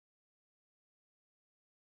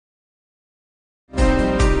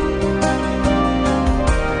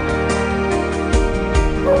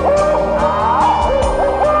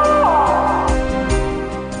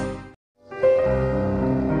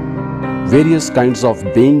Various kinds of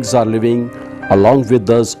beings are living along with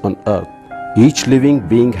us on earth. Each living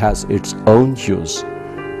being has its own use.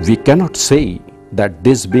 We cannot say that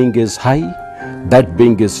this being is high, that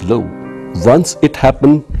being is low. Once it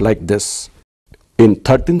happened like this. In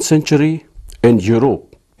 13th century in Europe,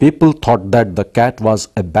 people thought that the cat was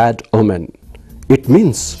a bad omen. It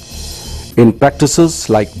means in practices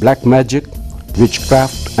like black magic,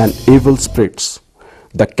 witchcraft and evil spirits,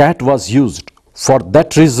 the cat was used. For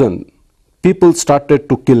that reason, people started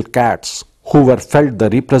to kill cats who were felt the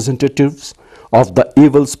representatives of the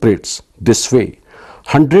evil spirits. This way,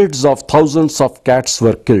 hundreds of thousands of cats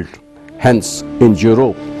were killed. Hence, in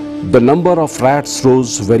Europe, the number of rats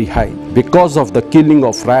rose very high. Because of the killing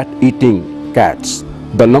of rat-eating cats,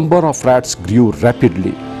 the number of rats grew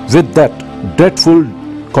rapidly. With that, dreadful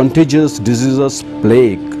contagious diseases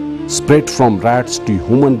plague spread from rats to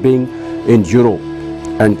human beings in Europe,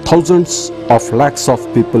 and thousands of lakhs of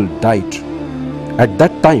people died. At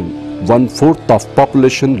that time, 1/4 of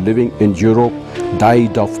population living in Europe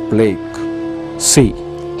died of plague. See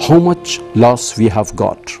how much loss we have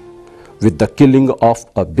got with the killing of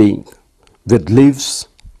a being,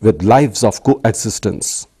 with lives of coexistence.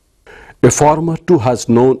 A farmer too has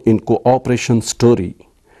known in cooperation story.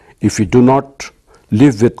 If we do not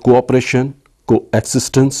live with cooperation,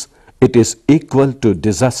 coexistence, it is equal to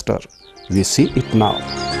disaster. We see it now.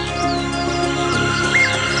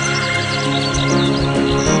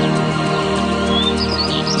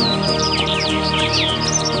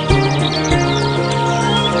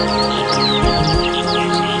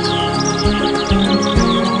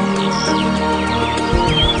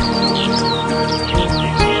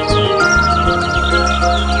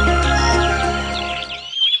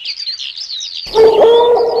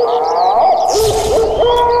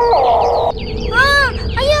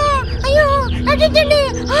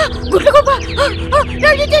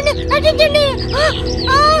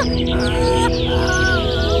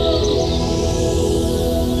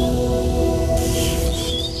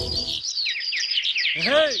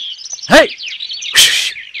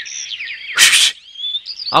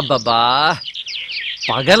 అబ్బబ్బా,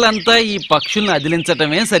 పగలంతా ఈ పక్షుల్ని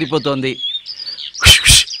అదిలించటమే సరిపోతోంది.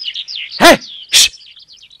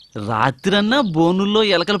 రాత్రన్నా బోనుల్లో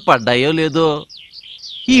ఎలకలు పడ్డాయో లేదో.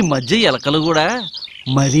 ఈ మధ్య ఎలకలు కూడా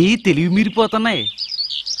మరీ తెలివి మీరిపోతున్నాయి.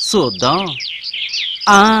 చూద్దాం.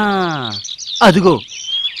 అదిగో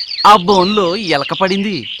ఆ బోన్లో ఎలక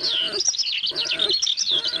పడింది.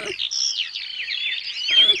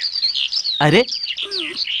 అరే,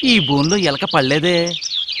 ఈ బోన్లో ఎలక పడలేదే,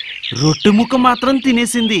 రొట్టె ముక్క మాత్రం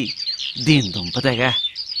తినేసింది. దీని దుంపతేగా.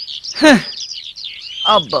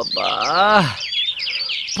 అబ్బబ్బా,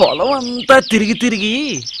 పొలం అంతా తిరిగి తిరిగి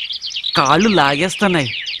కాళ్ళు లాగేస్తున్నాయి.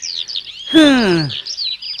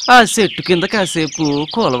 ఆ చెట్టు కింద కాసేపు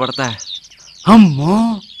కూలబడతా. అమ్మో,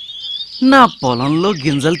 నా పొలంలో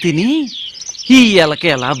గింజలు తిని ఈ ఎలక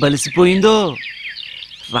ఎలా బలిసిపోయిందో.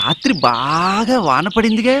 రాత్రి బాగా వాన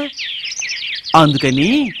పడిందిగా, అందుకని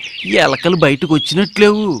ఎలకలు బయటకు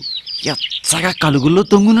వచ్చినట్లేవు, ఎచ్చగా కలుగుల్లో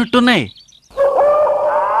తొంగునట్టున్నాయి.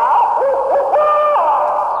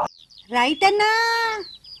 రైతన్నా,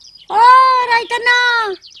 ఓ రైతన్నా,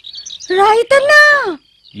 రైతన్నా.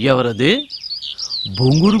 ఎవరది?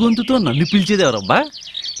 బొంగురు గొంతుతో నన్ను పిలిచేది ఎవరబ్బా?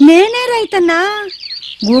 నేనే రైతన్నా,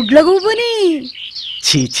 గుడ్ల గుబుని.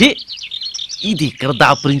 చీచి, ఇది ఇక్కడ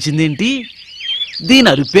దాపురించిందేంటి? దీని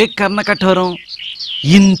అరుపే కర్ణ కఠోరం.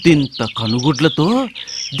 ఇంతింత కనుగుడ్లతో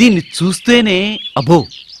దీన్ని చూస్తేనే అబ్బో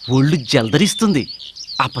ఒళ్ళు జలదరిస్తుంది.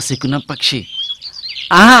 అపశకున పక్షి.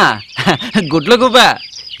 గుడ్ల గుబ్బా,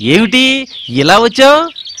 ఏమిటి ఇలా వచ్చావు?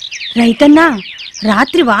 రైతన్నా,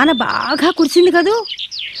 రాత్రి వాన బాగా కురిసింది కదూ,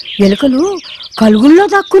 ఎలుకలు కలుగుల్లో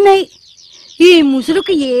దక్కున్నాయి. ఈ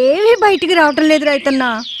ముసురుకు ఏమీ బయటికి రావటం లేదు రైతన్నా.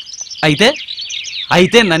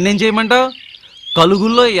 అయితే నన్నేం చేయమంటావు?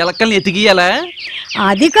 కలుగుల్లో ఎలకల్ని ఎతికియాలా?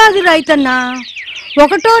 అది కాదు రైతన్నా,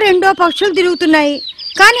 ఒకటో రెండో పక్షులు తిరుగుతున్నాయి,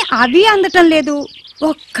 కానీ అవి అందటం లేదు.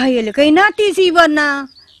 ఒక్క ఎలుకైనా తీసి ఇవ్వన్నా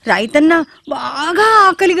రైతన్నా, బాగా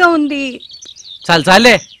ఆకలిగా ఉంది.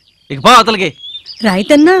 చాలే, ఇక పో అవతలకి.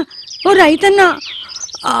 రైతన్నా, ఓ రైతన్నా,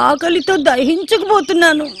 ఆకలితో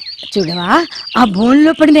దహించకపోతున్నాను. చూడవా, ఆ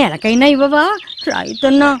బోన్లో పడిన ఎలకైనా ఇవ్వవా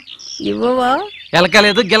రైతన్నా, ఇవ్వవా?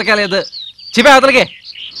 ఎలకలేదు గిలకలేదు, చిపే అవతలకి.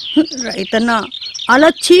 రైతన్నా, అలా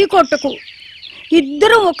చీ కొట్టకు.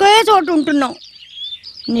 ఇద్దరం ఒకే చోట ఉంటున్నాం.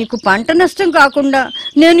 నీకు పంట నష్టం కాకుండా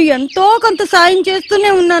నేను ఎంతో కొంత సాయం చేస్తూనే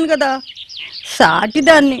ఉన్నాను కదా,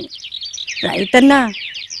 సాటిదాన్ని. రైతన్నా,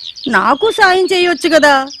 నాకు సాయం చేయవచ్చు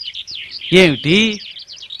కదా. ఏమిటి?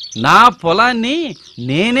 నా పొలాన్ని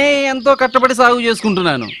నేనే ఎంతో కట్టబడి సాగు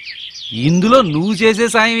చేసుకుంటున్నాను. ఇందులో నువ్వు చేసే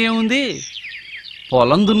సాయం ఏముంది?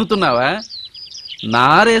 పొలం దున్నుతున్నావా,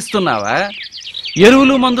 నారేస్తున్నావా,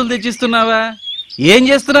 ఎరువులు మందులు తెచ్చిస్తున్నావా, ఏం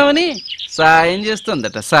చేస్తున్నావని సాయం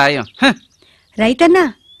చేస్తుందట సాయం. రైతన్నా,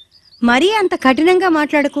 మరీ అంత కఠినంగా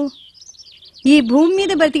మాట్లాడకు. ఈ భూమి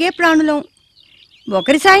మీద బ్రతికే ప్రాణులం,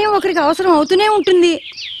 ఒకరి సాయం ఒకరికి అవసరం అవుతూనే ఉంటుంది.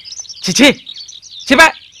 చిచి చిబా,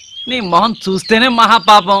 నీ మొహం చూస్తేనే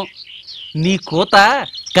మహాపాపం. నీ కోత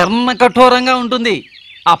కర్ణ కఠోరంగా ఉంటుంది.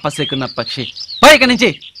 అపశకున పక్షి, పైకి నుంచి.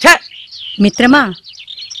 ఛ! మిత్రమా,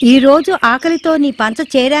 ఈరోజు ఆకలితో నీ పంచ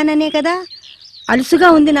చేరాననే కదా అలుసుగా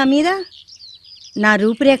ఉంది నా మీద. నా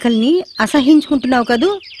రూపురేఖల్ని అసహించుకుంటున్నావు కదూ.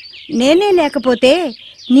 నేనే లేకపోతే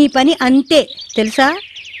నీ పని అంతే, తెలుసా?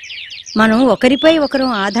 మనం ఒకరిపై ఒకరు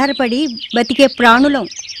ఆధారపడి బతికే ప్రాణులం.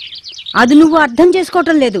 అది నువ్వు అర్థం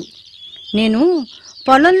చేసుకోవటం లేదు. నేను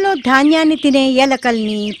పొలంలో ధాన్యాన్ని తినే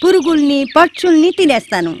ఎలకల్ని, పురుగుల్ని, పక్షుల్ని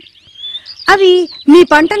తినేస్తాను. అవి మీ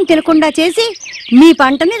పంటను తినకుండా చేసి మీ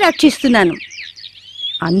పంటని రక్షిస్తున్నాను.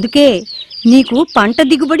 అందుకే నీకు పంట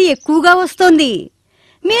దిగుబడి ఎక్కువగా వస్తోంది.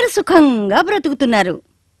 మీరు సుఖంగా బ్రతుకుతున్నారు.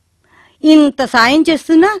 ఇంత సాయం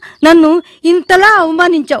చేస్తున్నా నన్ను ఇంతలా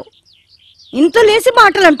అవమానించావు, ఇంత లేసి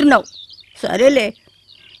మాటలు అంటున్నావు. సరేలే,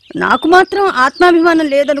 నాకు మాత్రం ఆత్మాభిమానం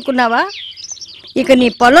లేదనుకున్నావా? ఇక నీ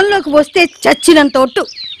పొలంలోకి వస్తే చచ్చినంత ఒట్టు.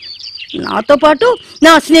 నాతో పాటు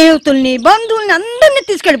నా స్నేహితుల్ని, బంధువుల్ని అందరినీ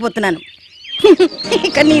తీసుకెళ్ళిపోతున్నాను.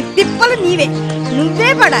 ఇక నీ తిప్పలు నీవే, నువ్వే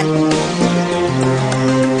పడాలి.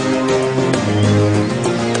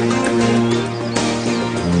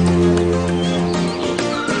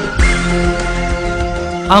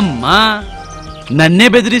 అమ్మా, నన్నే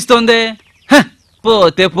బెదిరిస్తోందే.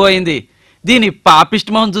 పోతే పోయింది. దీని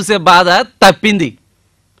పాపిష్టి మొహం చూసే బాధ తప్పింది.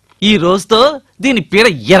 ఈ రోజుతో దీని పీడ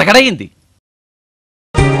ఎరగడయింది.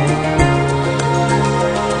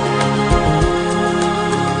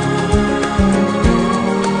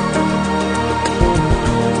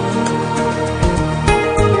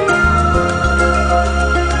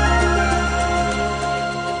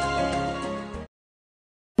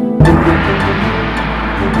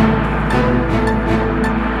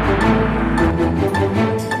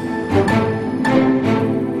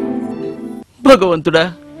 భగవంతుడా,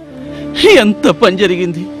 ఎంత పని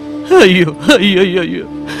జరిగింది. అయ్యో అయ్యో అయ్యో,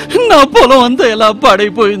 నా పొలం అంతా ఎలా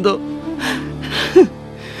పాడైపోయిందో.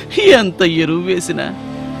 ఎంత ఎరువు వేసినా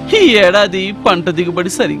ఈ ఏడాది పంట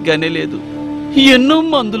దిగుబడి సరిగ్గానే లేదు. ఎన్నో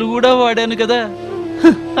మందులు కూడా వాడాను కదా,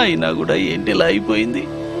 అయినా కూడా ఏంటిలా అయిపోయింది.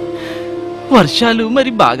 వర్షాలు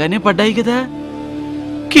మరి బాగానే పడ్డాయి కదా.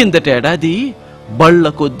 కిందటేడాది బళ్ళ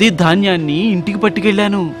కొద్దీ ధాన్యాన్ని ఇంటికి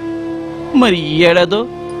పట్టుకెళ్ళాను. మరి ఈ ఏడాదో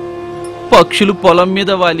పక్షులు పొలం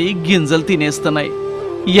మీద వాలి గింజలు తినేస్తున్నాయి.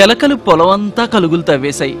 ఎలకలు పొలం అంతా కలుగులు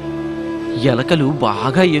తవ్వేశాయి. ఎలకలు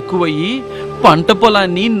బాగా ఎక్కువయ్యి పంట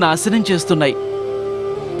పొలాన్ని నాశనం చేస్తున్నాయి.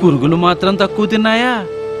 పురుగులు మాత్రం తక్కువ తిన్నాయా?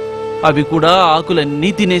 అవి కూడా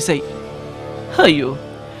ఆకులన్నీ తినేశాయి. అయ్యో,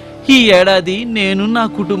 ఈ ఏడాది నేను నా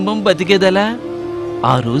కుటుంబం బతికేదలా?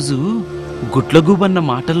 ఆ రోజు గుడ్లగూబన్న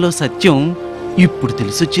మాటల్లో సత్యం ఇప్పుడు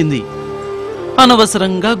తెలిసొచ్చింది.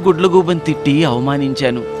 అనవసరంగా గుడ్లగూబని తిట్టి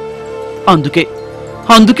అవమానించాను.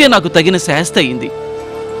 అందుకే నాకు తగిన శాస్తి అయింది.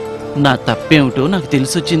 నా తప్పేమిటో నాకు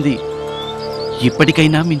తెలిసొచ్చింది.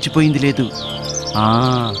 ఇప్పటికైనా మించిపోయింది లేదు.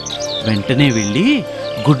 వెంటనే వెళ్ళి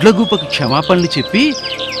గుడ్లగూపకు క్షమాపణలు చెప్పి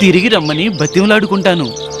తిరిగి రమ్మని బతిమలాడుకుంటాను.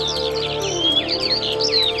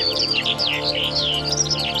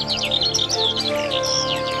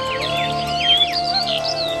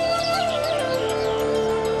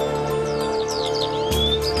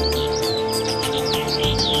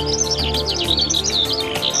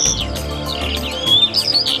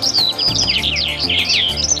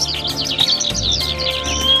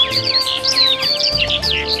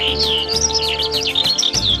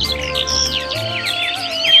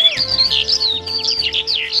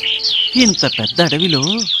 ఇంత పెద్ద అడవిలో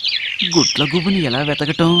గుడ్లగూబని ఎలా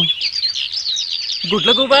వెతకటం?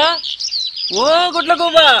 గుడ్లగూబా, ఓ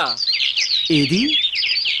గుడ్లగూబా, ఏది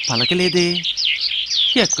పలకలేదే,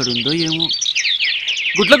 ఎక్కడుందో ఏమో.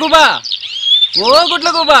 గుడ్లగూబా, ఓ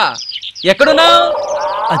గుడ్లగూబా, ఎక్కడున్నావు?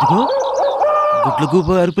 అదిగో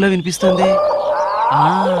గుడ్లగూబ అరుపులా వినిపిస్తుంది.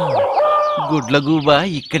 గుడ్లగూబా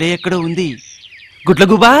ఇక్కడే ఎక్కడో ఉంది.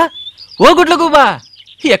 గుడ్లగూబా, ఓ గుడ్లగూబా,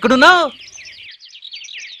 ఎక్కడున్నావు?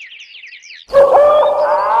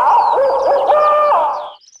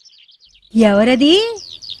 ఎవరది?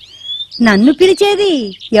 నన్ను పిలిచేది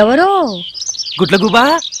ఎవరో? గుడ్లగూబా,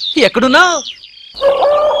 ఎక్కడున్నావు?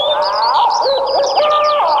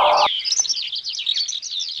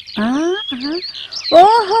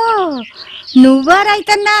 ఓహో, నువ్వా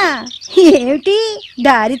రైతన్నా? ఏమిటి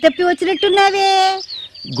దారి తప్పి వచ్చినట్టున్నావే?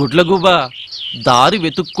 గుడ్లగూబా, దారి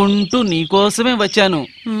వెతుక్కుంటూ నీకోసమే వచ్చాను.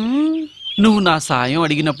 నువ్వు నా సాయం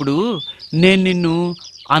అడిగినప్పుడు నేను నిన్ను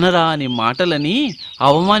అనరాని మాటలని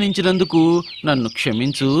అవమానించినందుకు నన్ను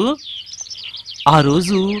క్షమించు. ఆ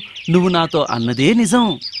రోజు నువ్వు నాతో అన్నదే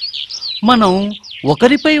నిజం. మనం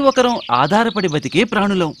ఒకరిపై ఒకరం ఆధారపడి బతికే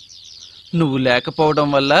ప్రాణులం. నువ్వు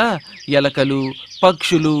లేకపోవడం వల్ల ఎలకలు,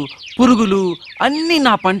 పక్షులు, పురుగులు అన్నీ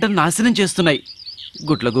నా పంటను నాశనం చేస్తున్నాయి.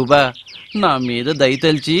 గుట్లగూబా, నా మీద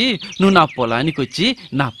దయతలిచి నువ్వు నా పొలానికి వచ్చి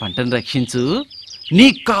నా పంటను రక్షించు.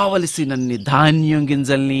 నీకు కావలసినన్ని ధాన్యం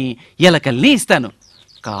గింజల్ని, ఎలకల్ని ఇస్తాను.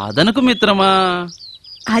 కాదనకు మిత్రమా.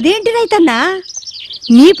 అదేంటి రైతన్నా,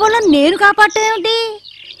 నీ పొలం నేను కాపాడటం ఏమిటి?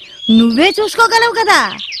 నువ్వే చూసుకోగలవు కదా.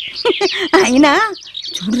 అయినా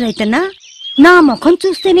చూడు రైతన్నా, నా ముఖం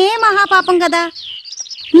చూస్తేనే మహాపాపం కదా.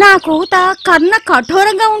 నా కూత కర్ణ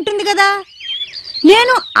కఠోరంగా ఉంటుంది కదా.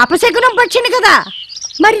 నేను అపశకునం పచ్చింది కదా.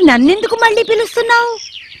 మరి నన్నెందుకు మళ్ళీ పిలుస్తున్నావు?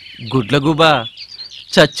 గుడ్లగూబా,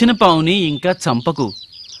 చచ్చిన పావుని ఇంకా చంపకు.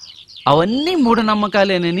 అవన్నీ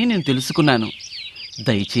మూఢనమ్మకాలేనని నేను తెలుసుకున్నాను.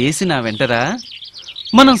 దయచేసి నా వెంటరా.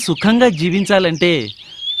 మనం సుఖంగా జీవించాలంటే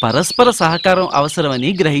పరస్పర సహకారం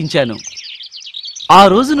అవసరమని గ్రహించాను. ఆ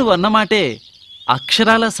రోజు నువ్వు అన్నమాటే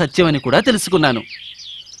అక్షరాల సత్యమని కూడా తెలుసుకున్నాను.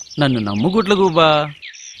 నన్ను నమ్ము గుడ్లగూబా.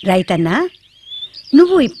 రైతన్నా,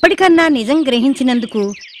 నువ్వు ఇప్పటికన్నా నిజం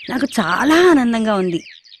గ్రహించినందుకు నాకు చాలా ఆనందంగా ఉంది.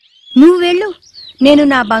 నువ్వు వెళ్ళు, నేను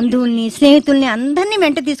నా బంధువుల్ని, స్నేహితుల్ని అందరినీ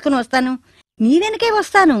వెంట తీసుకుని వస్తాను. నీ వెనకే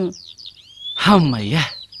వస్తాను. అమ్మయ్యా,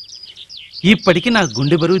 ఇప్పటికి నా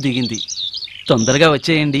గుండె బరువు దిగింది. తొందరగా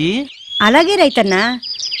వచ్చేయండి. అలాగే రైతన్నా,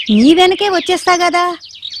 నీ వెనకే వచ్చేస్తా కదా.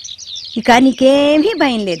 ఇక నీకేమీ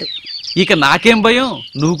భయం లేదు. ఇక నాకేం భయం,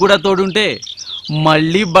 నువ్వు కూడా తోడుంటే.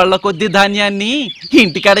 మళ్ళీ బళ్ళ కొద్ది ధాన్యాన్ని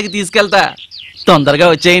ఇంటికాడకి తీసుకెళ్తా. తొందరగా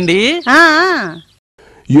వచ్చేయండి.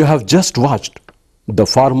 You have just watched. The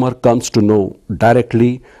farmer comes to know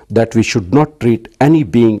directly that we should not treat any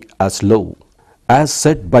being as low. As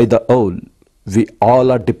said by the owl, we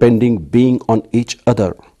all are depending being on each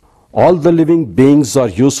other. All the living beings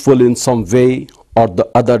are useful in some way or the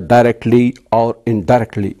other, directly or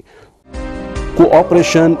indirectly.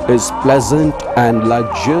 Cooperation is pleasant and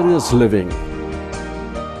luxurious living.